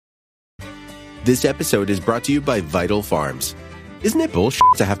This episode is brought to you by Vital Farms. Isn't it bullshit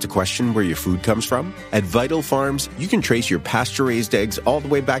to have to question where your food comes from? At Vital Farms, you can trace your pasture-raised eggs all the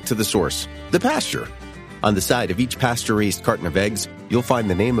way back to the source, the pasture. On the side of each pasture-raised carton of eggs, you'll find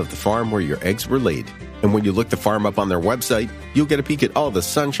the name of the farm where your eggs were laid. And when you look the farm up on their website, you'll get a peek at all the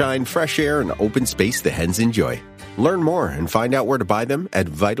sunshine, fresh air, and open space the hens enjoy. Learn more and find out where to buy them at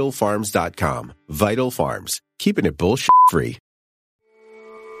vitalfarms.com. Vital Farms, keeping it bullshit-free.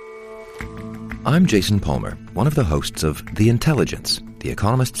 I'm Jason Palmer, one of the hosts of The Intelligence, The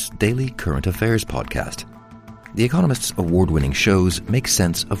Economist's daily current affairs podcast. The Economist's award-winning shows make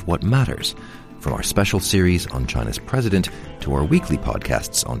sense of what matters, from our special series on China's president to our weekly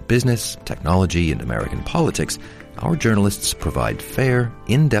podcasts on business, technology, and American politics. Our journalists provide fair,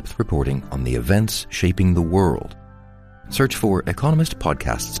 in-depth reporting on the events shaping the world. Search for Economist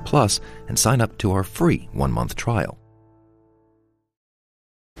Podcasts Plus and sign up to our free 1-month trial.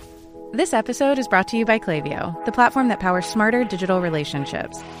 This episode is brought to you by Klaviyo, the platform that powers smarter digital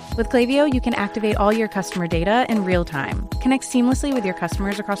relationships. With Klaviyo, you can activate all your customer data in real time, connect seamlessly with your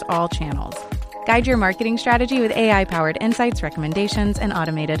customers across all channels, guide your marketing strategy with AI-powered insights, recommendations, and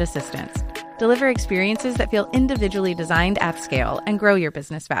automated assistance, deliver experiences that feel individually designed at scale, and grow your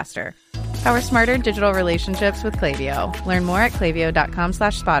business faster. Power smarter digital relationships with Klaviyo. Learn more at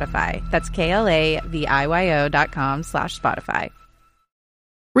klaviyo.com/Spotify. That's KLAVIYO.com/Spotify.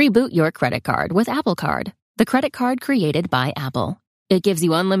 Reboot your credit card with Apple Card, the credit card created by Apple. It gives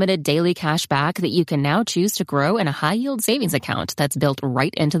you unlimited daily cash back that you can now choose to grow in a high-yield savings account that's built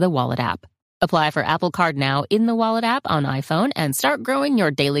right into the Wallet app. Apply for Apple Card now in the Wallet app on iPhone and start growing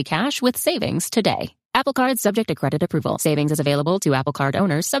your daily cash with savings today. Apple Card subject to credit approval. Savings is available to Apple Card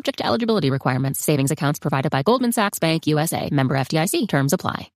owners subject to eligibility requirements. Savings accounts provided by Goldman Sachs Bank USA. Member FDIC. Terms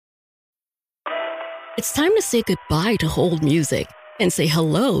apply. It's time to say goodbye to hold music and say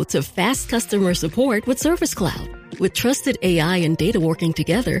hello to fast customer support with Service Cloud. With trusted AI and data working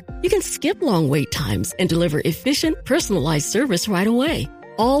together, you can skip long wait times and deliver efficient, personalized service right away,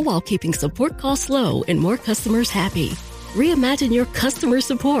 all while keeping support costs low and more customers happy. Reimagine your customer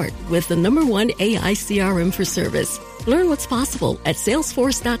support with the #1 AI CRM for service. Learn what's possible at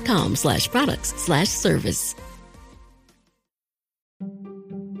salesforce.com/products/service.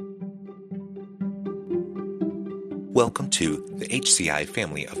 Welcome to the HCI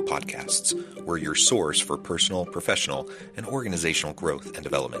family of podcasts. We're your source for personal, professional, and organizational growth and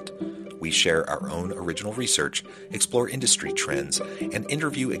development. We share our own original research, explore industry trends, and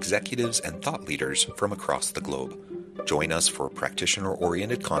interview executives and thought leaders from across the globe. Join us for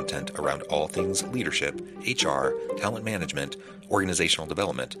practitioner-oriented content around all things leadership, HR, talent management, organizational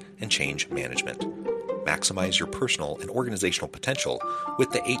development, and change management. Maximize your personal and organizational potential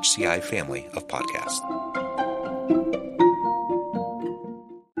with the HCI family of podcasts.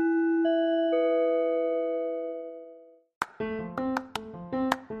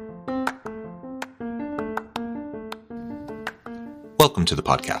 Welcome to the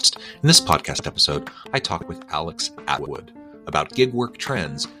podcast. In this podcast episode, I talk with Alex Atwood about gig work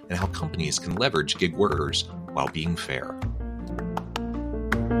trends and how companies can leverage gig workers while being fair.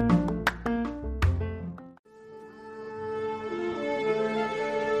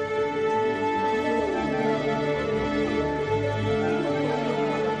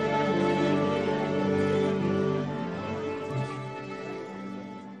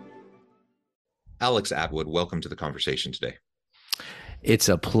 Alex Atwood, welcome to the conversation today. It's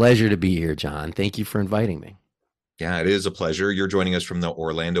a pleasure to be here, John. Thank you for inviting me. Yeah, it is a pleasure. You're joining us from the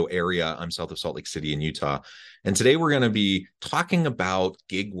Orlando area. I'm south of Salt Lake City in Utah. And today we're going to be talking about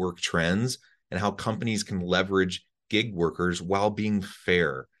gig work trends and how companies can leverage gig workers while being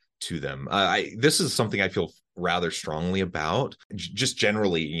fair to them. This is something I feel rather strongly about. Just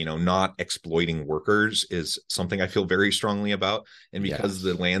generally, not exploiting workers is something I feel very strongly about. And because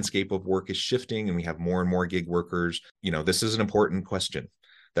the landscape of work is shifting and we have more and more gig workers, this is an important question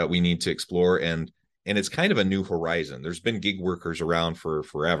that we need to explore. And it's kind of a new horizon. There's been gig workers around for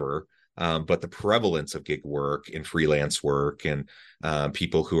forever, but the prevalence of gig work and freelance work and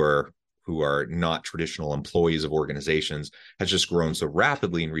people who are not traditional employees of organizations has just grown so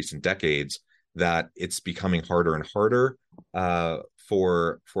rapidly in recent decades that it's becoming harder and harder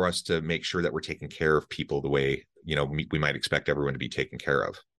for us to make sure that we're taking care of people the way we might expect everyone to be taken care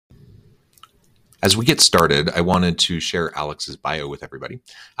of. As we get started, I wanted to share Alex's bio with everybody.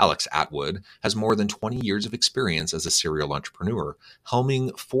 Alex Atwood has more than 20 years of experience as a serial entrepreneur,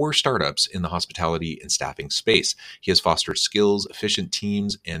 helming 4 startups in the hospitality and staffing space. He has fostered skills, efficient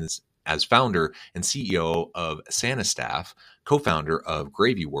teams, and as founder and CEO of Sanistaff, co-founder of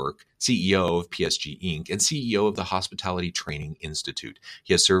Gravy Work, CEO of PSG Inc., and CEO of the Hospitality Training Institute.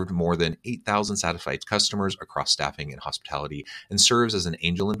 He has served more than 8,000 satisfied customers across staffing and hospitality and serves as an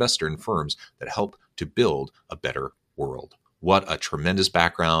angel investor in firms that help to build a better world. What a tremendous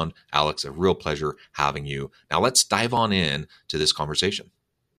background. Alex, a real pleasure having you. Now let's dive on in to this conversation.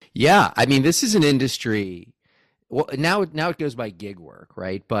 Yeah, I mean, this is an industry. Well, now it goes by gig work,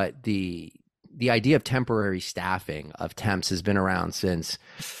 right? But the idea of temporary staffing of temps has been around since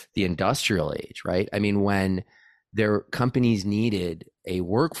the industrial age, right? I mean, when their companies needed a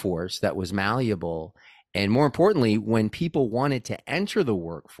workforce that was malleable, and more importantly, when people wanted to enter the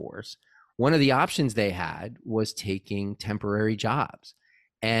workforce, one of the options they had was taking temporary jobs,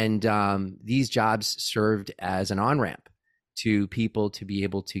 and these jobs served as an on-ramp to people to be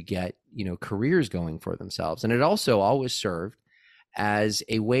able to get, careers going for themselves. And it also always served as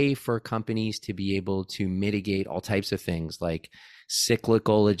a way for companies to be able to mitigate all types of things like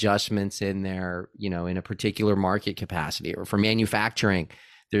cyclical adjustments in their, in a particular market capacity, or for manufacturing.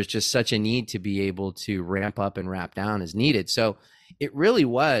 There's just such a need to be able to ramp up and ramp down as needed. So it really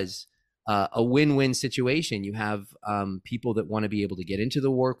was a win-win situation. You have people that want to be able to get into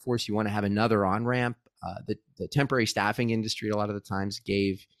the workforce. You want to have another on-ramp. The temporary staffing industry a lot of the times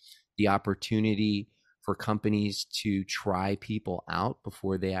gave the opportunity for companies to try people out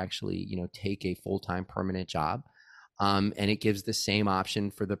before they actually, take a full-time permanent job. And it gives the same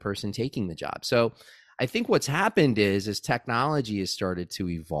option for the person taking the job. So I think what's happened is, as technology has started to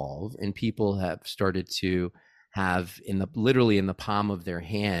evolve and people have started to have literally in the palm of their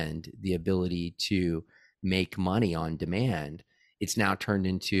hand the ability to make money on demand, it's now turned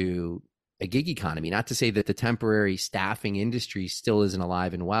into a gig economy. Not to say that the temporary staffing industry still isn't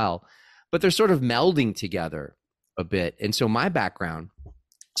alive and well, but they're sort of melding together a bit. And so my background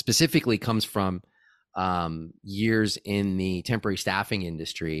specifically comes from years in the temporary staffing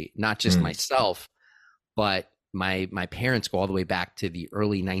industry, not just myself, but my parents go all the way back to the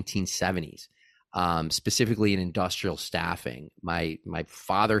early 1970s, specifically in industrial staffing. My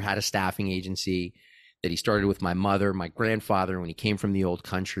father had a staffing agency that he started with my mother. My grandfather, when he came from the old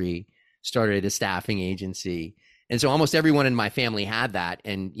country, started a staffing agency. And so almost everyone in my family had that.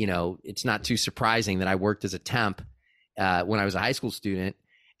 And, it's not too surprising that I worked as a temp when I was a high school student.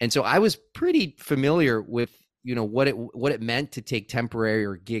 And so I was pretty familiar with, what it meant to take temporary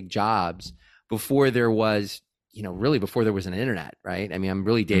or gig jobs before there was, really before there was an internet, right? I mean, I'm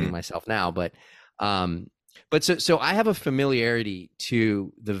really dating myself now, but so I have a familiarity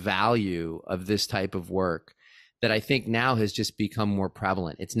to the value of this type of work that I think now has just become more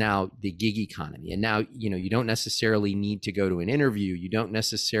prevalent. It's now the gig economy. And now, you don't necessarily need to go to an interview. You don't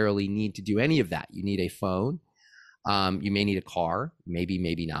necessarily need to do any of that. You need a phone. You may need a car,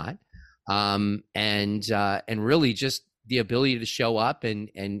 maybe not. And really just the ability to show up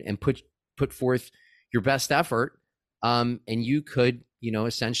and put forth your best effort. And you could,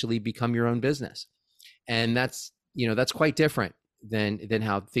 essentially become your own business. And that's quite different than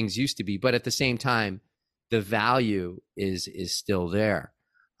how things used to be. But at the same time, the value is still there.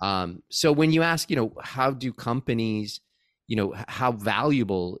 So when you ask, how do companies, how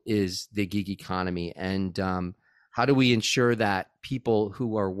valuable is the gig economy, and how do we ensure that people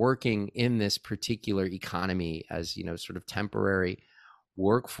who are working in this particular economy as, sort of temporary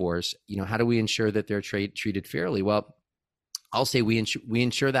workforce, how do we ensure that they're treated fairly? Well, I'll say we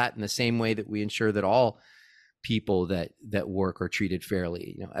ensure that in the same way that we ensure that all people that work are treated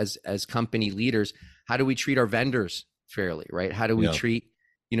fairly. As company leaders, how do we treat our vendors fairly, right? How do we treat,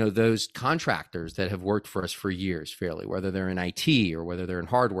 those contractors that have worked for us for years fairly, whether they're in IT or whether they're in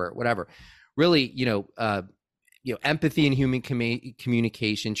hardware, whatever. Really, empathy and human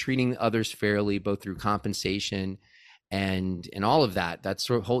communication, treating others fairly, both through compensation and all of that. That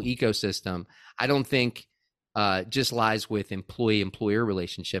sort of whole ecosystem, I don't think just lies with employee-employer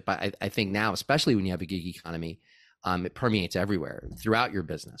relationship. I think now, especially when you have a gig economy, it permeates everywhere throughout your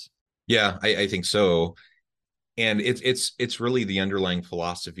business. Yeah, I think so. And it's really the underlying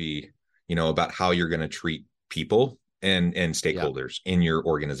philosophy, about how you're going to treat people and stakeholders in your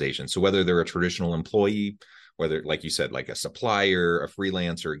organization. So whether they're a traditional employee, whether, like you said, like a supplier, a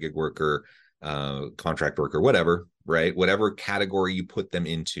freelancer, a gig worker, contract worker, whatever, right? Whatever category you put them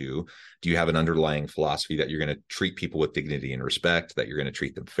into, do you have an underlying philosophy that you're going to treat people with dignity and respect, that you're going to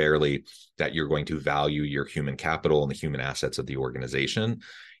treat them fairly, that you're going to value your human capital and the human assets of the organization?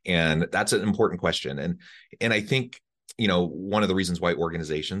 And that's an important question. And I think, one of the reasons why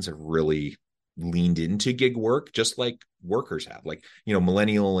organizations have really leaned into gig work, just like workers have, like,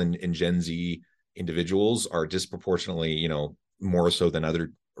 millennial and Gen Z individuals are disproportionately, more so than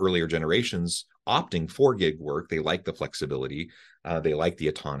other earlier generations opting for gig work. They like the flexibility, they like the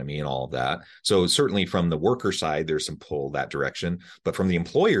autonomy and all of that. So certainly from the worker side, there's some pull that direction, but from the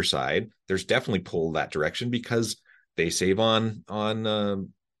employer side, there's definitely pull that direction because they save on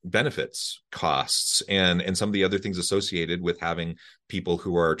benefits costs and some of the other things associated with having people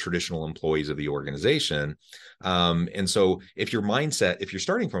who are traditional employees of the organization. And so if your mindset, if you're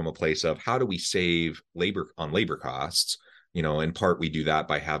starting from a place of how do we save labor costs, in part we do that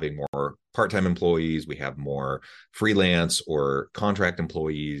by having more part-time employees, we have more freelance or contract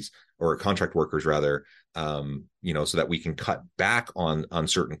employees or contract workers rather, so that we can cut back on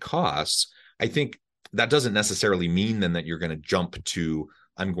certain costs. I think that doesn't necessarily mean then that you're going to jump to,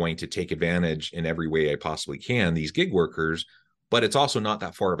 I'm going to take advantage in every way I possibly can, these gig workers, but it's also not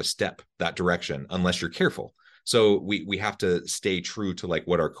that far of a step that direction unless you're careful. So we have to stay true to like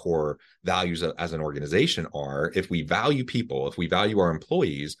what our core values as an organization are. If we value people, if we value our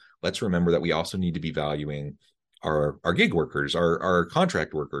employees, let's remember that we also need to be valuing our gig workers, our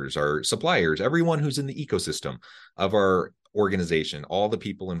contract workers, our suppliers, everyone who's in the ecosystem of our organization. All the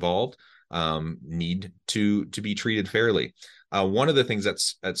people involved need to be treated fairly. One of the things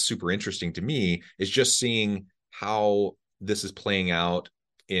that's super interesting to me is just seeing how this is playing out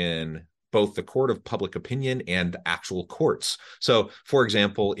in both the court of public opinion and actual courts. So, for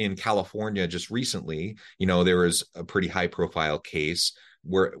example, in California, just recently, there was a pretty high profile case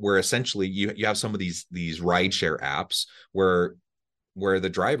where essentially you have some of these rideshare apps where the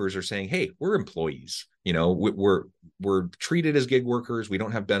drivers are saying, hey, we're employees. We're treated as gig workers. We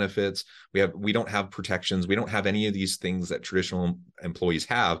don't have benefits. We don't have protections. We don't have any of these things that traditional employees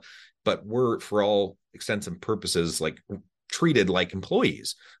have, but we're, for all extents and purposes, like treated like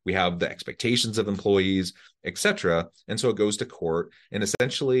employees. We have the expectations of employees, etc. And so it goes to court, and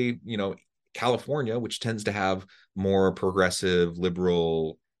essentially, California, which tends to have more progressive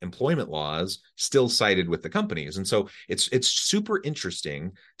liberal employment laws, still sided with the companies. And so it's super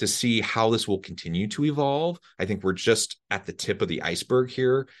interesting to see how this will continue to evolve. I think we're just at the tip of the iceberg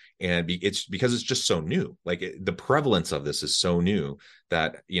here, and it's because it's just so new. Like the prevalence of this is so new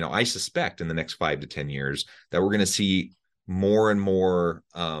that I suspect in the next 5 to 10 years that we're going to see more and more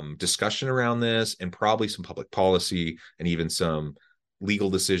discussion around this, and probably some public policy and even some legal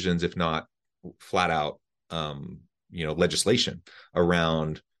decisions, if not flat out legislation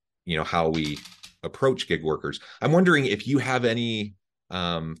around how we approach gig workers. I'm wondering if you have any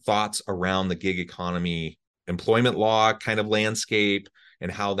thoughts around the gig economy employment law kind of landscape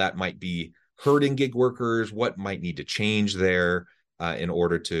and how that might be hurting gig workers, what might need to change there in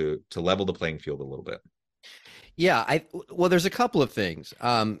order to level the playing field a little bit. Yeah, well, there's a couple of things.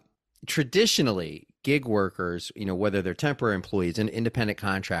 Traditionally, gig workers, whether they're temporary employees and independent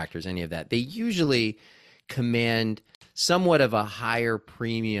contractors, any of that, they usually command somewhat of a higher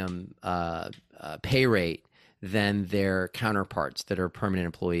premium pay rate than their counterparts that are permanent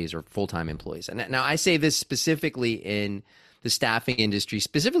employees or full-time employees. And now I say this specifically in the staffing industry,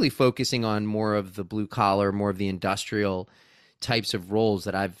 specifically focusing on more of the blue collar, more of the industrial types of roles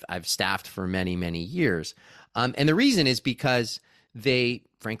that I've staffed for many, many years. And the reason is because they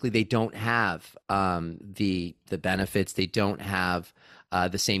don't have the benefits. They don't have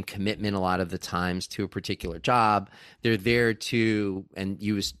the same commitment a lot of the times to a particular job. They're there to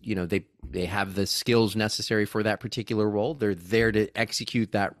they have the skills necessary for that particular role. They're there to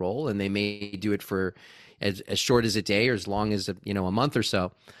execute that role, and they may do it for as short as a day or as long as a month or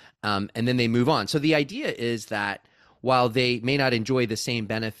so, and then they move on. So the idea is that while they may not enjoy the same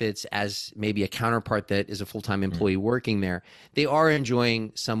benefits as maybe a counterpart that is a full-time employee working there, they are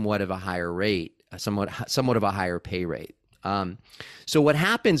enjoying somewhat of a higher rate, somewhat of a higher pay rate. So what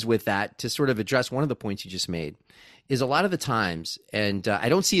happens with that, to sort of address one of the points you just made, is a lot of the times, and I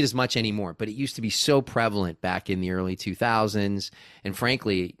don't see it as much anymore, but it used to be so prevalent back in the early 2000s, and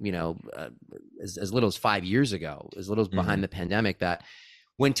frankly, as little as 5 years ago, as little as behind the pandemic, that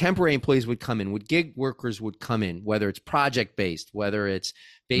when temporary employees would come in, when gig workers would come in, whether it's project-based, whether it's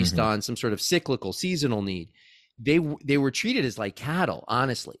based on some sort of cyclical, seasonal need, they were treated as like cattle,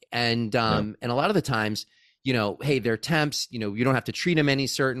 honestly. And and a lot of the times, hey, they're temps, you don't have to treat them any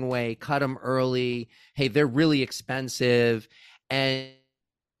certain way, cut them early. Hey, they're really expensive. And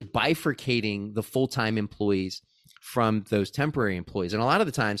bifurcating the full-time employees from those temporary employees. And a lot of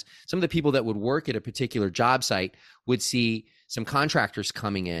the times, some of the people that would work at a particular job site would see some contractors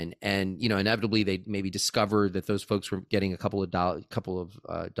coming in, and inevitably they'd maybe discover that those folks were getting a couple of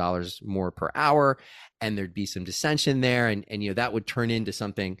dollars more per hour, and there'd be some dissension there, and that would turn into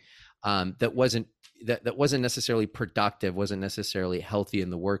something that wasn't necessarily productive, wasn't necessarily healthy in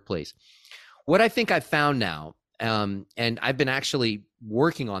the workplace. What I think I've found now, And I've been actually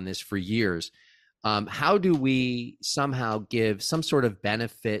working on this for years. How do we somehow give some sort of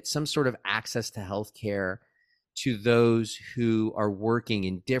benefit, some sort of access to healthcare to those who are working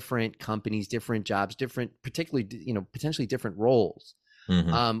in different companies, different jobs, different, particularly, potentially different roles,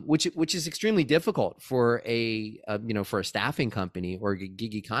 which is extremely difficult for for a staffing company or a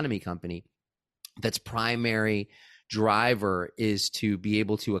gig economy company that's primary driver is to be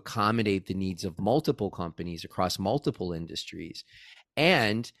able to accommodate the needs of multiple companies across multiple industries.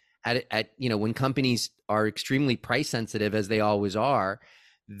 And when companies are extremely price sensitive, as they always are,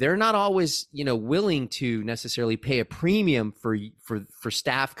 they're not always, willing to necessarily pay a premium for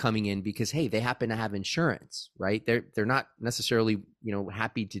staff coming in because, hey, they happen to have insurance, right? They're not necessarily,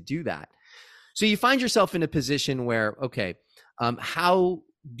 happy to do that. So you find yourself in a position where, okay, how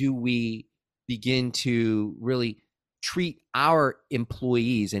do we begin to really treat our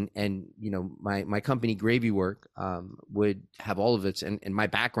employees and my company Gravywork would have all of its, and my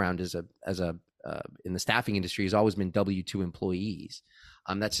background as a in the staffing industry has always been W-2 employees.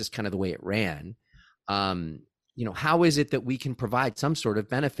 That's just kind of the way it ran. How is it that we can provide some sort of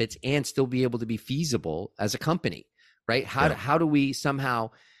benefits and still be able to be feasible as a company, right? How do we somehow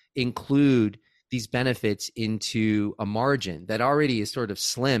include these benefits into a margin that already is sort of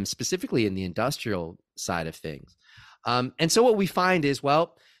slim, specifically in the industrial side of things? And so what we find is,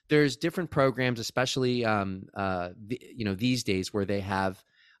 well, there's different programs, especially these days, where they have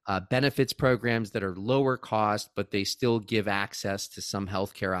benefits programs that are lower cost, but they still give access to some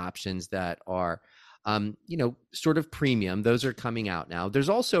healthcare options that are, sort of premium. Those are coming out now. There's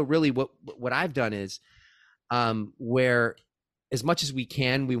also really what I've done is where, as much as we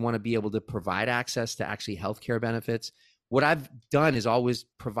can, we want to be able to provide access to actually healthcare benefits. What I've done is always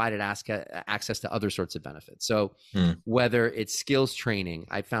provided access to other sorts of benefits. So whether it's skills training,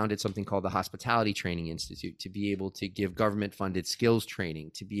 I founded something called the Hospitality Training Institute to be able to give government-funded skills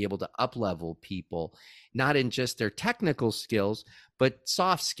training, to be able to up-level people, not in just their technical skills, but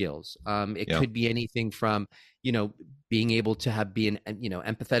soft skills. It could be anything from, being able to be an,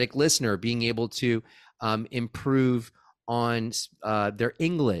 empathetic listener, being able to improve on their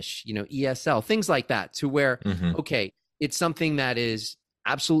English, ESL, things like that, to where, okay, it's something that is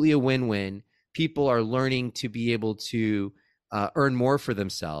absolutely a win-win. People are learning to be able to earn more for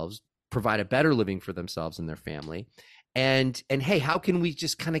themselves, provide a better living for themselves and their family. And hey, how can we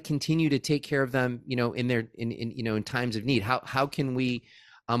just kind of continue to take care of them, in times of need? How can we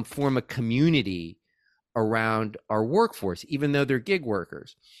form a community around our workforce, even though they're gig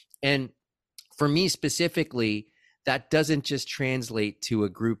workers? And for me specifically, that doesn't just translate to a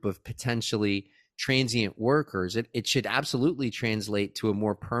group of potentially transient workers. It should absolutely translate to a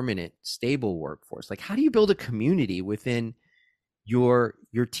more permanent, stable workforce. Like, how do you build a community within your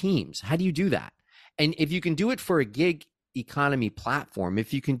teams? How do you do that? And if you can do it for a gig economy platform,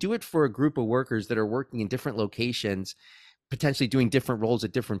 if you can do it for a group of workers that are working in different locations, potentially doing different roles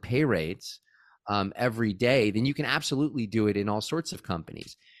at different pay rates every day, then you can absolutely do it in all sorts of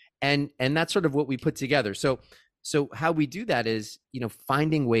companies. And that's sort of what we put together. So how we do that is,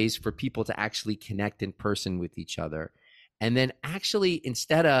 finding ways for people to actually connect in person with each other. And then actually,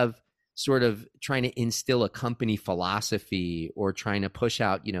 instead of sort of trying to instill a company philosophy or trying to push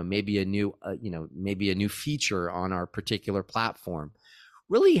out, maybe a new feature on our particular platform,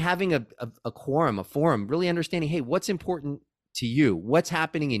 really having a quorum, a forum, really understanding, hey, what's important to you? What's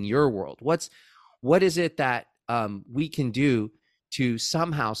happening in your world? What is it that we can do to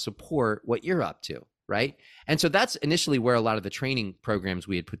somehow support what you're up to? Right. And so that's initially where a lot of the training programs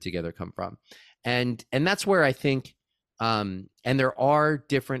we had put together come from. And that's where I think, and there are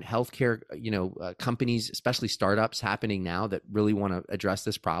different healthcare, companies, especially startups happening now that really want to address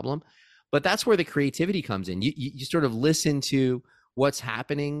this problem. But that's where the creativity comes in. You sort of listen to what's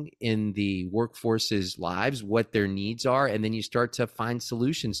happening in the workforce's lives, what their needs are, and then you start to find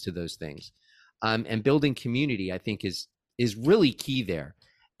solutions to those things. And building community, I think, is really key there.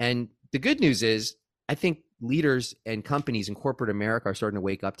 And the good news is, I think leaders and companies in corporate America are starting to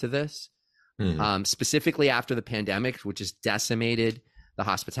wake up to this, specifically after the pandemic, which has decimated the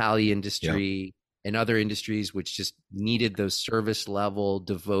hospitality industry and other industries, which just needed those service level,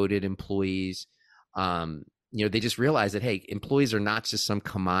 devoted employees. They just realized that, hey, employees are not just some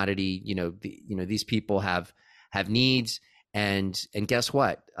commodity. These people have needs, and guess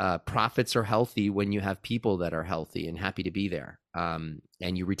what? Profits are healthy when you have people that are healthy and happy to be there.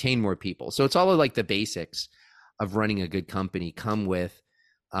 And you retain more people. So it's all of like the basics of running a good company come with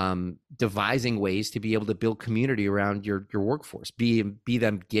devising ways to be able to build community around your workforce, be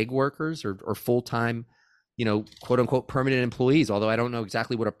them gig workers or full-time quote unquote permanent employees, although I don't know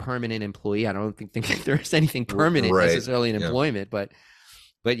exactly what a permanent employee, I don't think there's anything permanent necessarily in employment, but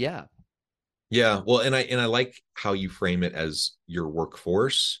yeah. Yeah. Well, and I like how you frame it as your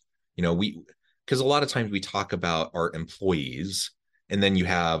workforce. Because a lot of times we talk about our employees, and then you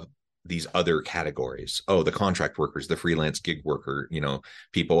have these other categories. Oh, the contract workers, the freelance gig worker,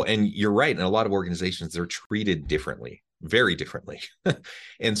 people. And you're right. In a lot of organizations, they're treated differently, very differently.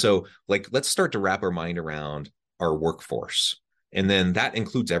 And so, let's start to wrap our mind around our workforce. And then that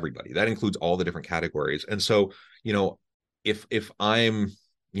includes everybody. That includes all the different categories. And so, if I'm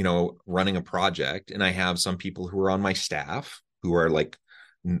running a project and I have some people who are on my staff who are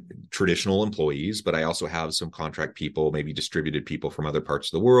traditional employees, but I also have some contract people, maybe distributed people from other parts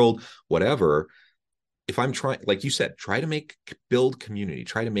of the world, whatever. If I'm trying, like you said, try to build community,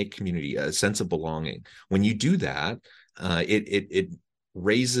 try to make community, a sense of belonging. When you do that, it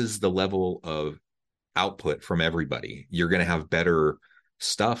raises the level of output from everybody. You're going to have better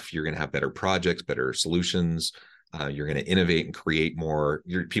stuff. You're going to have better projects, better solutions. You're going to innovate and create more.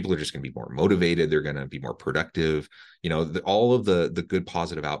 Your people are just going to be more motivated. They're going to be more productive. All of the good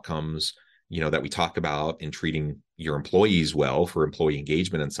positive outcomes, that we talk about in treating your employees well for employee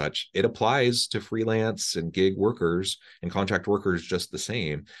engagement and such, it applies to freelance and gig workers and contract workers just the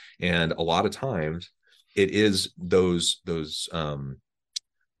same. And a lot of times it is those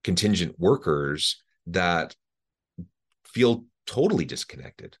contingent workers that feel totally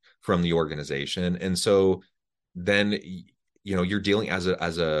disconnected from the organization. And so then you're dealing as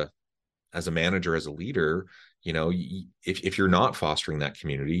a manager, as a leader, if you're not fostering that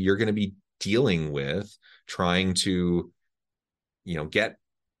community, you're going to be dealing with trying to get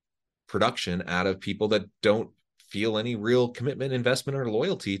production out of people that don't feel any real commitment, investment, or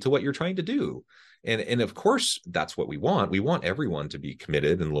loyalty to what you're trying to do. And of course that's what we want. We want everyone to be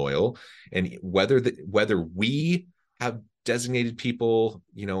committed and loyal. And whether we have designated people,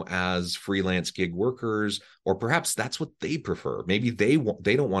 as freelance gig workers, or perhaps that's what they prefer. Maybe they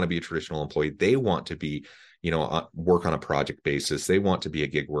don't want to be a traditional employee. They want to be, work on a project basis. They want to be a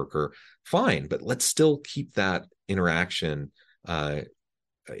gig worker. Fine, but let's still keep that interaction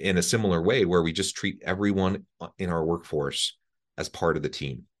in a similar way where we just treat everyone in our workforce as part of the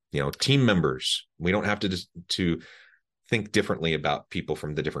team. Team members. We don't have to think differently about people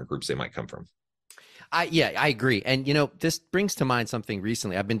from the different groups they might come from. I agree. And, this brings to mind something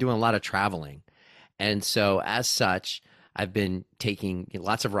recently. I've been doing a lot of traveling. And so as such, I've been taking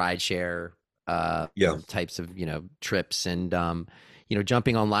lots of rideshare types of, trips and,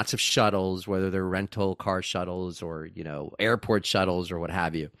 jumping on lots of shuttles, whether they're rental car shuttles or, airport shuttles or what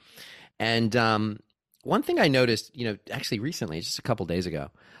have you. And one thing I noticed, actually recently, just a couple days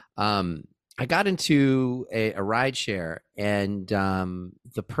ago, I got into a rideshare, and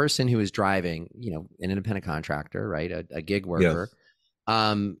the person who was driving, an independent contractor, right, a gig worker.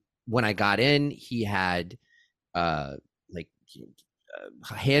 Yeah. When I got in, he had hand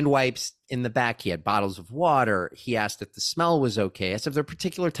wipes in the back. He had bottles of water. He asked if the smell was okay. I asked if there was a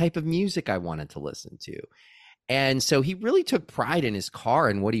particular type of music I wanted to listen to, and so he really took pride in his car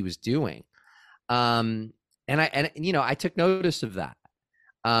and what he was doing. And I took notice of that.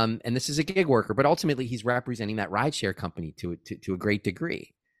 And this is a gig worker, but ultimately he's representing that rideshare company to a great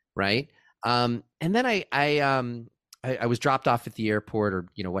degree, right? And then I was dropped off at the airport, or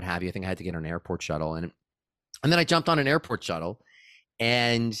what have you. I think I had to get on an airport shuttle, and then I jumped on an airport shuttle,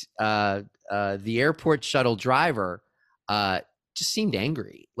 and the airport shuttle driver just seemed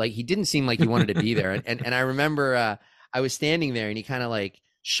angry. Like, he didn't seem like he wanted to be there. And I remember I was standing there, and he kind of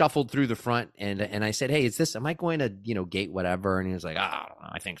shuffled through the front, and I said, "Hey, am I going to, gate whatever?" And he was like, "I don't know,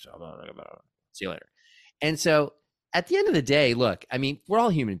 I think so. See you later." And so at the end of the day, look, I mean, we're all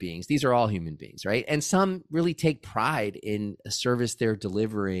human beings. These are all human beings, right? And some really take pride in a service they're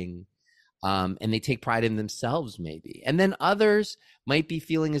delivering, and they take pride in themselves, maybe. And then others might be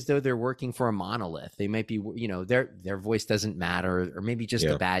feeling as though they're working for a monolith. They might be, their voice doesn't matter, or maybe just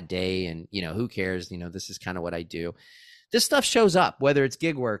a bad day, and who cares? This is kind of what I do. This stuff shows up, whether it's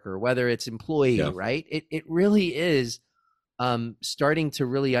gig worker, whether it's employee, right? It really is starting to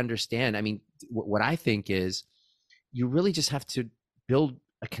really understand. I mean, what I think is you really just have to build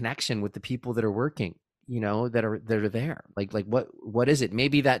a connection with the people that are working, that are there. Like what is it?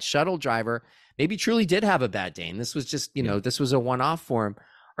 Maybe that shuttle driver maybe truly did have a bad day, and this was just, this was a one-off for him.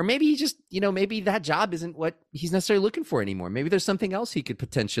 Or maybe he just, maybe that job isn't what he's necessarily looking for anymore. Maybe there's something else he could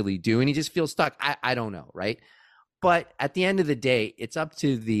potentially do, and he just feels stuck. I don't know, right? But at the end of the day, it's up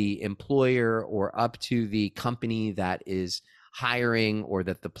to the employer or up to the company that is hiring, or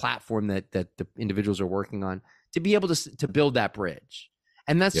that the platform that the individuals are working on, to be able to build that bridge.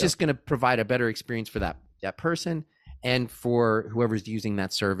 And that's just going to provide a better experience for that that person and for whoever's using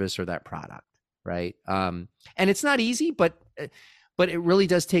that service or that product, right? And it's not easy, but it really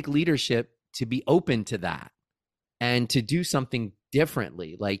does take leadership to be open to that and to do something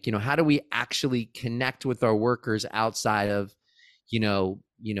differently. Like, how do we actually connect with our workers outside of, the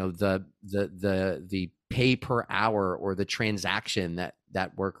pay per hour or the transaction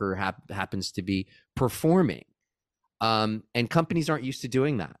that worker happens to be performing? And companies aren't used to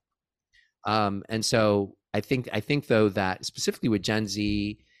doing that. And so I think though that specifically with Gen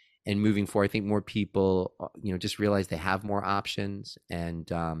Z and moving forward, I think more people, just realize they have more options and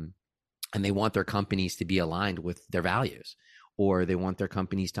they want their companies to be aligned with their values, or they want their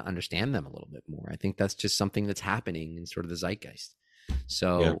companies to understand them a little bit more. I think that's just something that's happening in sort of the zeitgeist.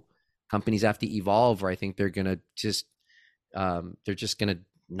 So companies have to evolve, or I think they're going to they're just going to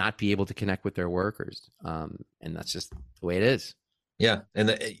not be able to connect with their workers. And that's just the way it is. Yeah.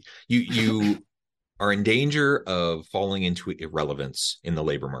 And you are in danger of falling into irrelevance in the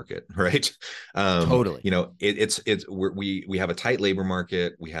labor market, right? Totally. We have a tight labor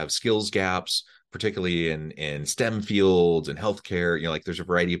market. We have skills gaps, particularly in STEM fields and healthcare. Like there's a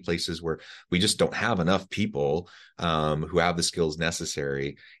variety of places where we just don't have enough people who have the skills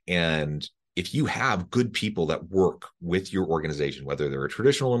necessary. And if you have good people that work with your organization, whether they're a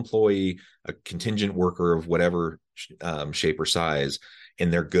traditional employee, a contingent worker of whatever shape or size,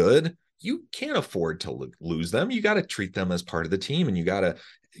 and they're good, you can't afford to lose them. You got to treat them as part of the team, and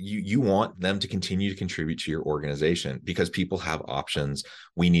you want them to continue to contribute to your organization because people have options.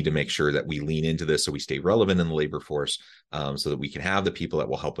 We need to make sure that we lean into this so we stay relevant in the labor force, so that we can have the people that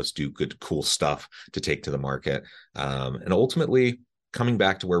will help us do good, cool stuff to take to the market. And ultimately, coming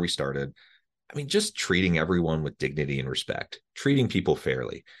back to where we started, just treating everyone with dignity and respect, treating people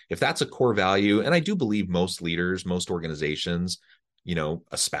fairly. If that's a core value, and I do believe most leaders, most organizations,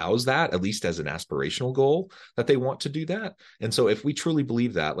 espouse that, at least as an aspirational goal, that they want to do that. And so if we truly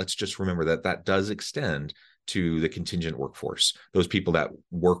believe that, let's just remember that that does extend to the contingent workforce, those people that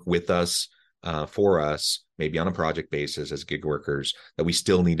work with us, for us, maybe on a project basis as gig workers, that we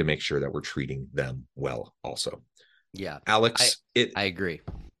still need to make sure that we're treating them well also. Yeah. Alex, I agree.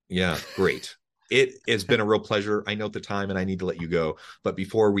 Yeah, great. It has been a real pleasure. I note the time and I need to let you go. But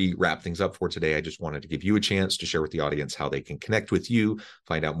before we wrap things up for today, I just wanted to give you a chance to share with the audience how they can connect with you,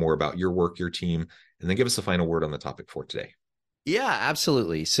 find out more about your work, your team, and then give us a final word on the topic for today. Yeah,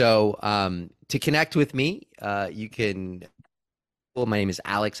 absolutely. So to connect with me, you can, my name is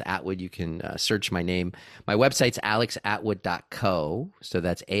Alex Atwood. You can search my name. My website's alexatwood.co. So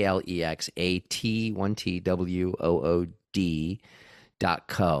that's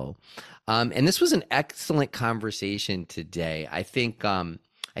ALEXAT1TWOOD.co. And this was an excellent conversation today. I think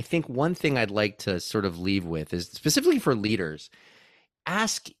one thing I'd like to sort of leave with is specifically for leaders,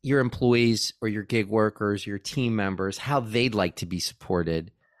 ask your employees or your gig workers, your team members, how they'd like to be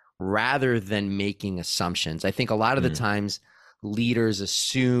supported rather than making assumptions. I think a lot of the times leaders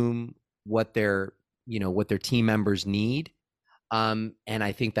assume what their team members need. And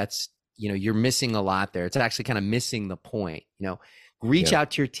I think that's, you're missing a lot there. It's actually kind of missing the point. Reach out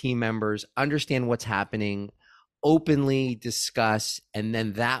to your team members, understand what's happening, openly discuss, and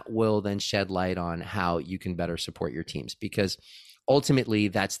then that will then shed light on how you can better support your teams, because ultimately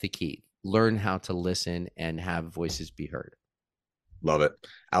that's the key. Learn how to listen and have voices be heard. Love it.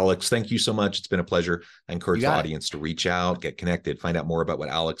 Alex, thank you so much. It's been a pleasure. I encourage the audience to reach out, get connected, find out more about what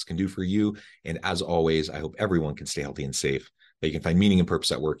Alex can do for you. And as always, I hope everyone can stay healthy and safe, that you can find meaning and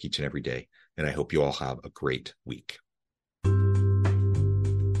purpose at work each and every day. And I hope you all have a great week.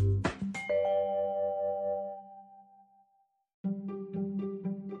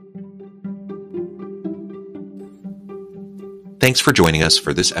 Thanks for joining us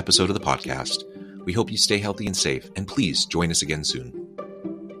for this episode of the podcast. We hope you stay healthy and safe, and please join us again soon.